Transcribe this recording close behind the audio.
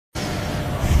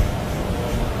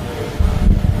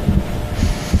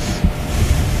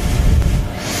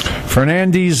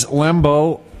Fernandez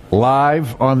Lembo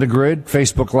live on the grid,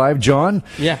 Facebook Live. John,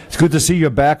 yeah, it's good to see you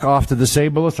back off the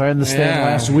disabled. I understand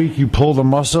last week you pulled a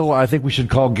muscle. I think we should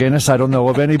call Guinness. I don't know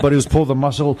of anybody who's pulled a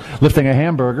muscle lifting a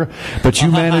hamburger, but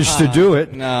you managed to do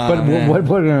it. No, but what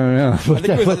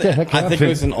the heck happened? I think it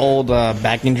was an old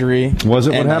back injury. Was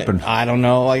it? What happened? I don't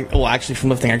know. Actually, from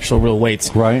lifting actual real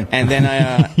weights. Right. And then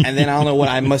I don't know what,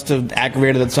 I must have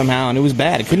aggravated it somehow, and it was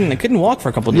bad. I couldn't walk for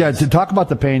a couple of days. Yeah, to talk about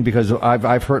the pain, because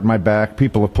I've hurt my back.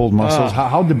 People have pulled muscles.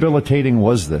 How debilitating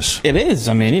was this? It is.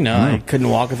 I mean, I couldn't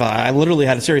walk. I literally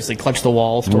had to seriously clutch the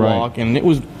walls to walk, and it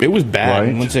was bad.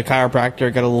 Right. Went to a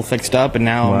chiropractor, got a little fixed up, and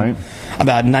now I'm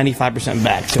about 95%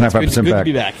 back. So 95% it's good to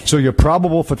be back. So you're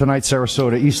probable for tonight's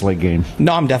Sarasota Eastlake game?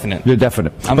 No, I'm definite. You're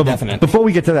definite. I'm definite. Before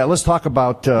we get to that, let's talk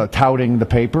about touting the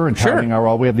paper and touting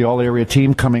we have the all-area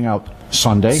team coming out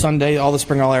Sunday, all the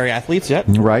spring all-area athletes,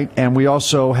 Right, and we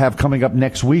also have coming up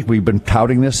next week, we've been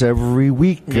touting this every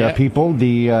week, people,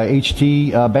 the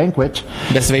HT banquet.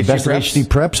 Best of HT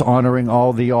Preps, honoring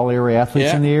all the all-area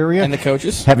athletes in the area. And the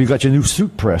coaches. Have you got your new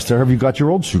suit pressed, or have you got your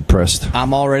old suit pressed?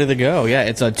 I'm all ready to go,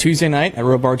 It's a Tuesday night at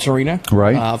Robarts Arena.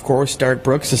 Right. Of course, Derek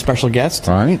Brooks, a special guest.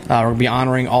 Right. We're going to be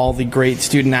honoring all the great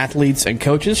student athletes and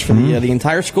coaches for the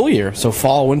entire school year, so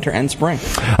fall, winter, and spring.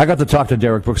 I got to talk to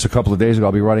Derek Brooks a couple of days ago.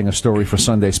 I'll be writing a story for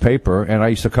Sunday's paper. And I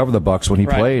used to cover the Bucks when he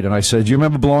played, and I said, "Do you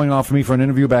remember blowing off me for an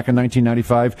interview back in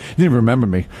 1995?" He didn't even remember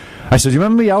me. I said, "You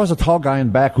remember me? I was a tall guy in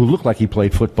back who looked like he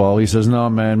played football." He says, "No,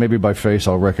 man, maybe by face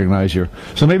I'll recognize you."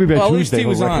 So maybe by Tuesday he'll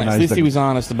recognize. At least he was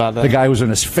honest about that. The guy was in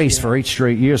his face for 8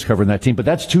 straight years covering that team, but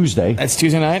that's Tuesday. That's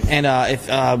Tuesday night, and if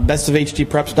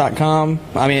bestofhtpreps.com,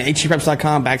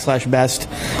 htpreps.com/best,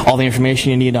 all the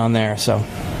information you need on there. So.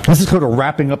 Let's just go to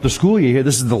wrapping up the school year here.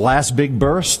 This is the last big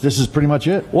burst. This is pretty much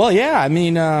it. Well, yeah. I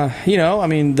mean,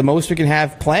 the most we can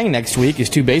have playing next week is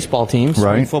 2 baseball teams.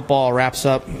 Right. Football wraps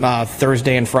up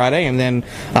Thursday and Friday, and then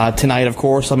tonight, of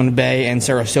course, Lemon Bay and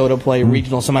Sarasota play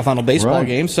regional semifinal baseball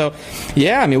games. So,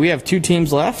 yeah, I mean, we have 2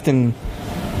 teams left, and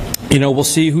we'll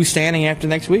see who's standing after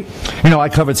next week. I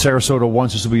covered Sarasota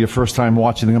once. This will be your first time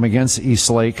watching them against East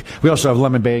Lake. We also have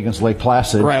Lemon Bay against Lake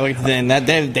Placid. Right. Then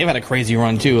they've had a crazy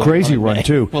run, too.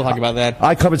 We'll talk about that.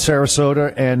 I covered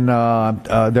Sarasota and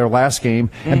their last game,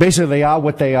 and basically they are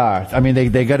what they are. I mean,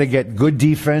 they got to get good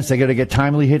defense. They got to get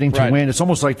timely hitting to win. It's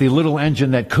almost like the little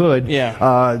engine that could.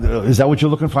 Yeah. Is that what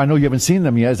you're looking for? I know you haven't seen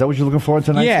them yet. Is that what you're looking for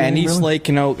tonight? Yeah, and East Lake,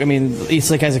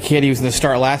 East Lake has a kid. He was in the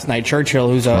start last night, Churchill,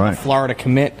 who's a Florida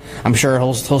commit. I'm sure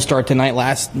he'll start tonight.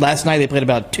 Last night they played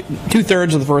about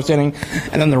two-thirds of the first inning,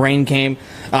 and then the rain came.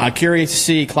 Curious to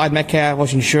see Clyde Metcalf.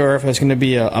 Wasn't sure if it was going to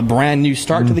be a brand new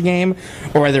start to the game,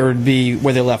 or whether it would be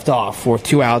where they left off, with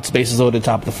 2 outs, bases loaded,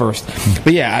 top of the first.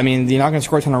 But yeah, I mean, you're not going to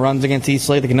score a ton of runs against East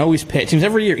Lake. They can always pitch. It seems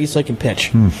every year East Lake can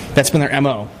pitch. That's been their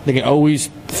MO. They can always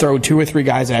throw 2 or 3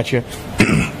 guys at you.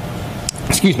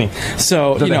 Excuse me.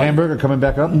 So, the hamburger coming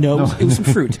back up? No, it was some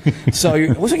fruit. So,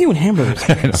 what's with you and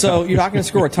hamburgers? So, you're not going to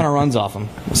score a ton of runs off them.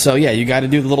 So, yeah, you got to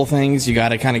do the little things. You got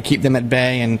to kind of keep them at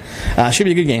bay, and should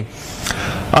be a good game.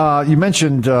 You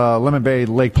mentioned Lemon Bay,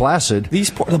 Lake Placid.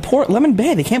 The poor Lemon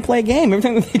Bay, they can't play a game. Every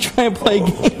time they try to play a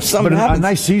game, something happens. A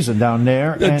nice season down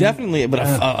there. Definitely, but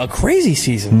a crazy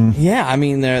season. Yeah, I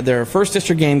mean, their first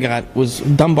district game was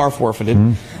Dunbar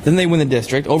forfeited. Then they win the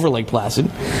district over Lake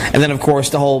Placid. And then, of course,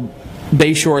 the whole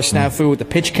Bayshore snafu with the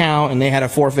pitch count, and they had a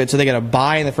forfeit, so they got a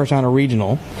bye in the first round of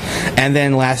regional. And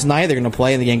then last night they're going to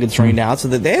play, and the game gets rained out, so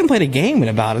that they haven't played a game in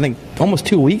about, I think, almost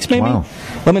 2 weeks, maybe. Wow.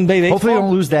 Lemon Bay baseball. Hopefully they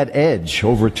don't lose that edge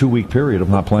over a 2-week period of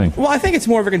not playing. Well, I think it's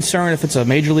more of a concern if it's a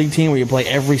major league team where you play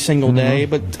every single day.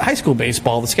 But high school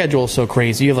baseball, the schedule is so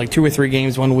crazy. You have like 2 or 3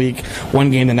 games one week,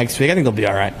 1 game the next week. I think they'll be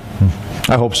all right.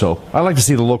 I hope so. I like to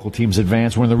see the local teams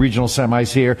advance. We're in the regional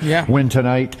semis here. Yeah. Win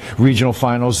tonight. Regional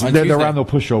finals. There are no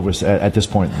pushovers at this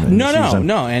point. No.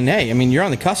 And hey, I mean, you're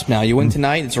on the cusp now. You win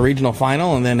tonight. It's a regional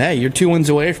final, and then hey, you're 2 wins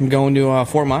away from going to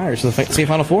Fort Myers to the state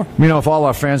Final Four. If all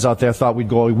our fans out there thought we'd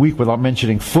go a week without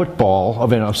mentioning football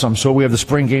of some sort, we have the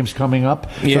spring games coming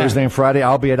up Thursday and Friday.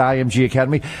 I'll be at IMG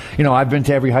Academy. I've been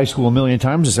to every high school a million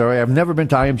times. I've never been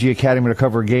to IMG Academy to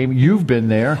cover a game. You've been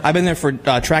there. I've been there for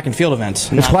track and field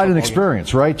events. It's quite an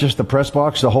experience, right? Just the press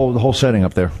box, the whole setting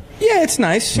up there. Yeah, it's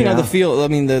nice. The field. I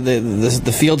mean,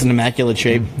 the field's in immaculate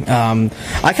shape.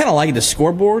 I kind of like it. The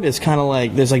scoreboard is kind of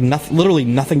like there's like literally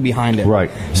nothing behind it. Right.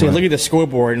 So you look at the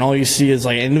scoreboard, and all you see is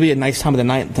and it'll be a nice time of the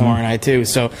night tomorrow night too.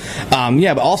 So,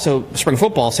 but also spring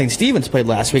football. St. Stephen's played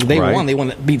last week. They won. They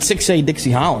beat 6A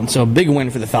Dixie Holland. So a big win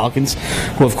for the Falcons,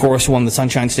 who of course won the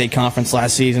Sunshine State Conference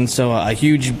last season. So a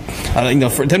huge,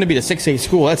 for them to beat a 6A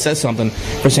school, that says something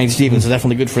for St. Stephen's. So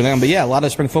definitely good for them. But yeah, a lot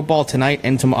of spring football tonight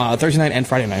and Thursday night and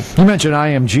Friday night. You mentioned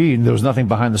IMG, and there was nothing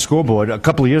behind the scoreboard. A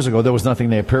couple of years ago, there was nothing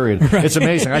there, period. Right. It's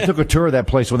amazing. I took a tour of that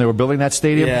place when they were building that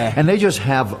stadium, and they just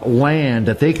have land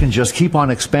that they can just keep on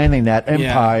expanding that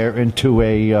empire into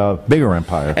a bigger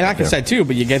empire. And like I said, too,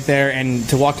 but you get there, and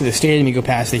to walk to the stadium, you go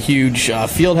past the huge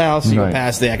field house, you go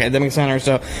past the academic center,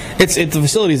 so the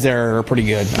facilities there are pretty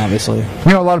good, obviously.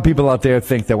 You know, a lot of people out there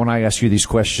think that when I ask you these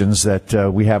questions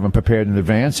that we haven't prepared in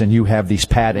advance, and you have these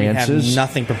pat answers. Have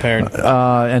nothing prepared.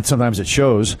 And sometimes it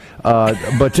shows.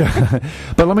 But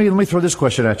let me throw this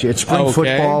question at you. It's spring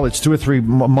football. It's 2 or 3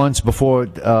 months before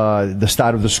the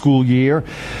start of the school year.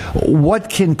 What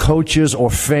can coaches or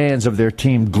fans of their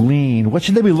team glean? What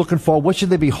should they be looking for? What should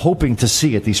they be hoping to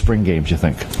see at these spring games, you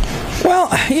think? Well,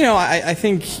 you know, I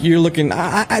think you're looking.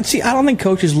 I don't think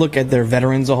coaches look at their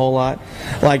veterans a whole lot.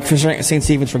 Like for St.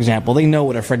 Stephen's, for example, they know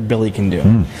what a Fred Billy can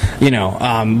do. You know,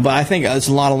 but I think it's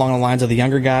a lot along the lines of the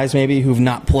younger guys, maybe who've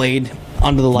not played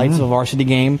under the lights of a varsity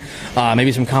game,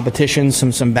 maybe some competitions,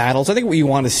 some battles. I think what you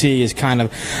want to see is kind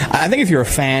of, I think if you're a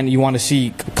fan, you want to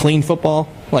see clean football.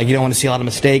 Like, you don't want to see a lot of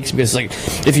mistakes, because, like,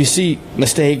 if you see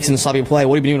mistakes and sloppy play,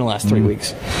 what have you been doing the last 3 weeks?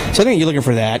 So I think you're looking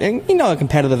for that, and, you know, a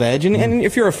competitive edge. And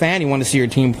if you're a fan, you want to see your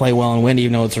team play well and win,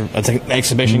 even though it's an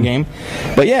exhibition game.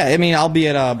 But, yeah, I mean, I'll be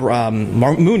at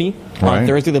Mooney. On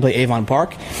Thursday, they play Avon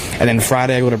Park. And then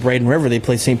Friday, I go to Braden River. They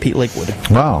play St. Pete Lakewood.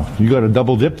 Wow. You got a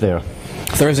double dip there.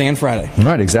 Thursday and Friday.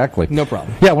 Right, exactly. No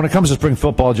problem. Yeah, when it comes to spring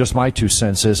football, just my 2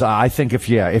 cents is I think if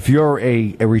you're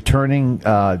a returning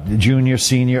junior,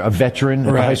 senior, a veteran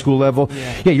at the high school level,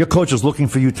 your coach is looking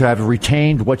for you to have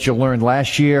retained what you learned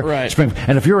last year. Right. Spring.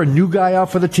 And if you're a new guy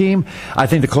out for the team, I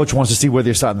think the coach wants to see whether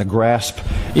you're starting to grasp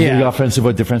the offensive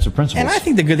or defensive principles. And I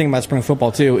think the good thing about spring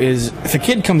football, too, is if a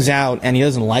kid comes out and he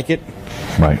doesn't like it,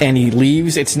 and he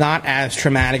leaves, it's not as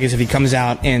traumatic as if he comes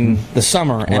out in the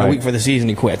summer and a week for the season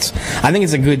he quits. I think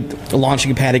it's a good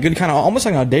launching pad, a good kind of almost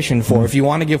like an audition for if you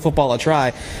want to give football a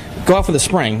try, go out for the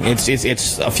spring.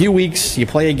 It's a few weeks, you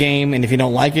play a game, and if you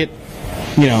don't like it,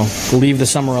 you know, leave the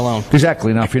summer alone.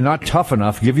 Exactly. Now, if you're not tough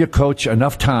enough, give your coach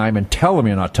enough time and tell him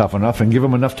you're not tough enough, and give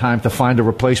him enough time to find a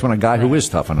replacement, a guy who is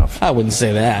tough enough. I wouldn't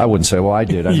say that. I wouldn't say, well, I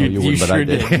did. I know you wouldn't, but I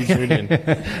did. You sure did.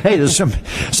 Hey, there's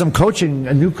some coaching,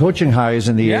 new coaching hires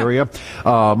in the area.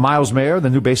 Miles Mayer, the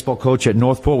new baseball coach at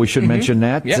Northport, we should mention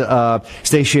that. Yep.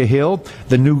 Stacia Hill,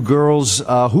 the new girls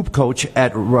hoop coach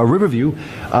at Riverview,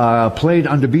 played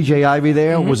under B.J. Ivey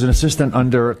there, was an assistant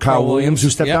under Carl Williams, who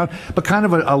stepped down, but kind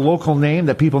of a local name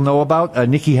that people know about.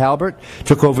 Nikki Halbert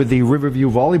took over the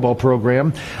Riverview volleyball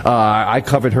program. I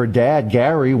covered her dad,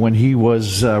 Gary, when he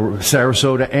was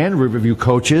Sarasota and Riverview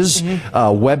coaches.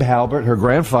 Webb Halbert, her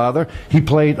grandfather,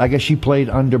 she played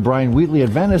under Brian Wheatley at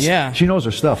Venice. Yeah. She knows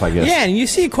her stuff, I guess. Yeah, and you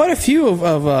see quite a few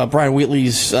of Brian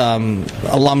Wheatley's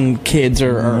alum kids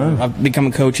are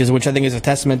becoming coaches, which I think is a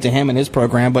testament to him and his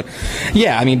program. But,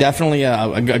 yeah, I mean, definitely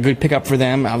a good pickup for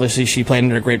them. Obviously, she played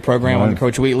under a great program under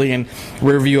Coach Wheatley, and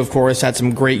Riverview, of course, had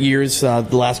some great years the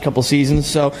last couple seasons.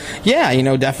 So, yeah, you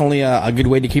know, definitely a good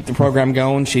way to keep the program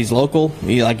going. She's local.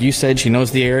 Like you said, she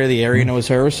knows the area knows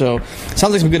her. So,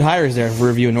 sounds like some good hires there for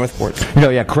Riverview and Northport. You know,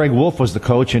 yeah, Craig Wolf was the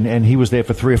coach, and he was there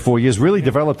for 3 or 4 years. Really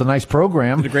developed a nice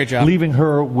program. Did a great job. Leaving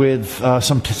her with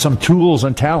some tools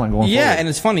and talent going forward. Yeah, and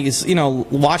it's funny, is, you know,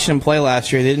 watching them play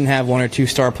last year, they didn't have 1 or 2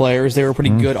 star players. They were pretty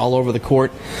good all over the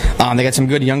court. They got some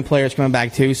good young players coming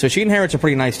back, too. So she inherits a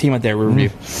pretty nice team out there, Riverview.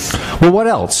 Well, what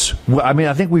else? I mean,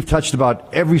 I think we've touched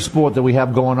about every sport that we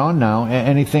have going on now.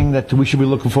 Anything that we should be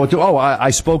looking forward to? Oh, I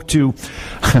spoke to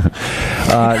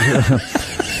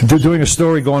doing a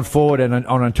story going forward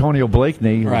on Antonio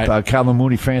Blakeney. Calvin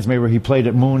Mooney fans, maybe he played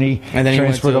at Mooney, and then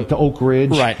transferred up to Oak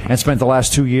Ridge, and spent the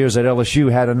last 2 years at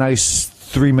LSU. Had a nice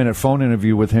 3-minute phone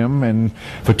interview with him, and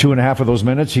for 2.5 of those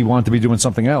minutes, he wanted to be doing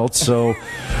something else. So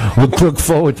we'll look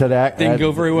forward to that. Didn't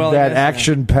go very well. That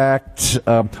action-packed.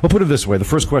 We'll put it this way: the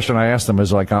first question I asked him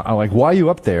is like, why are you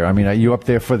up there? I mean, are you up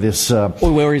there for this?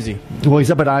 Where is he? Well,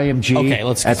 he's up at IMG. Okay,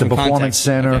 let's get at the Performance context.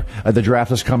 Center. Okay. The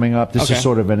draft is coming up. This is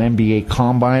sort of an NBA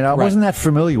combine. I wasn't that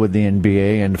familiar with the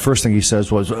NBA, and the first thing he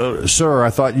says was, "Sir, I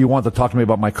thought you wanted to talk to me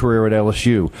about my career at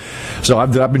LSU." So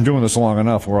I've been doing this long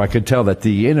enough where I could tell that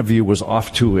the interview was off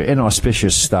to an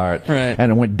inauspicious start,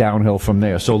 and it went downhill from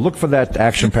there. So look for that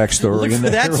action-packed story. Look for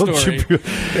that story.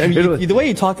 I mean, the way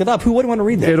you talked it up, who wouldn't want to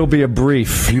read that? It'll be a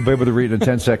brief. You'll be able to read it in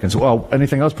 10 seconds. Well,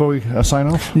 anything else before we sign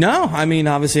off? No, I mean,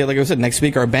 obviously, like I said, next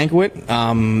week our banquet.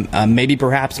 Maybe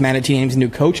perhaps Manatee Ames' new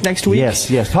coach next week. Yes.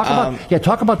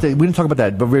 Talk about the. We didn't talk about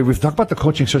that, but we've talked about the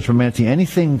coaching search for Manatee.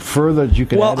 Anything further that you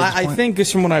could add? Well, I think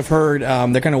just from what I've heard,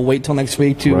 they're going to wait till next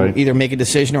week to either make a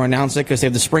decision or announce it, because they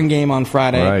have the spring game on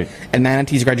Friday, and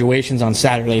Manatee's graduation's on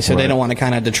Saturday, so they don't want to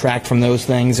kind of detract from those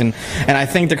things. And I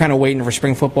think they're kind of waiting for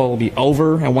spring football to be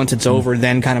over, and once it's over,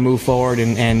 then kind of move forward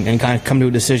and kind of come to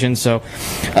a decision. So,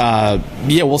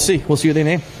 we'll see. We'll see who they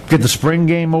name. Get the spring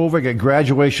game over, get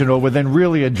graduation over, then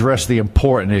really address the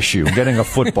important issue, getting a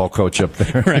football coach up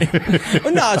there. Right.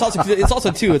 No, it's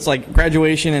also too. It's like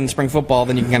graduation and spring football.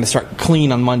 Then you can kind of start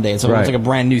clean on Monday. So it's like a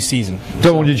brand new season.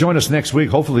 So when you join us next week,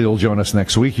 hopefully you'll join us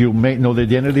next week. You may know the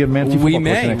identity of Manatee football coach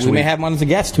next week. We may have one as a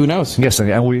guest. Who knows? Yes,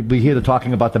 and we'll be here to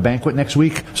talking about the banquet next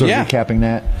week. So recapping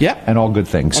that. Yeah. And all good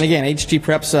things. And again, HG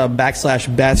Preps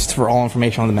 /best for all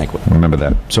information on the banquet. Remember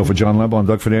that. So for John Lembo and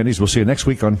Doug Fernandez, we'll see you next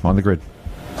week on the Grid.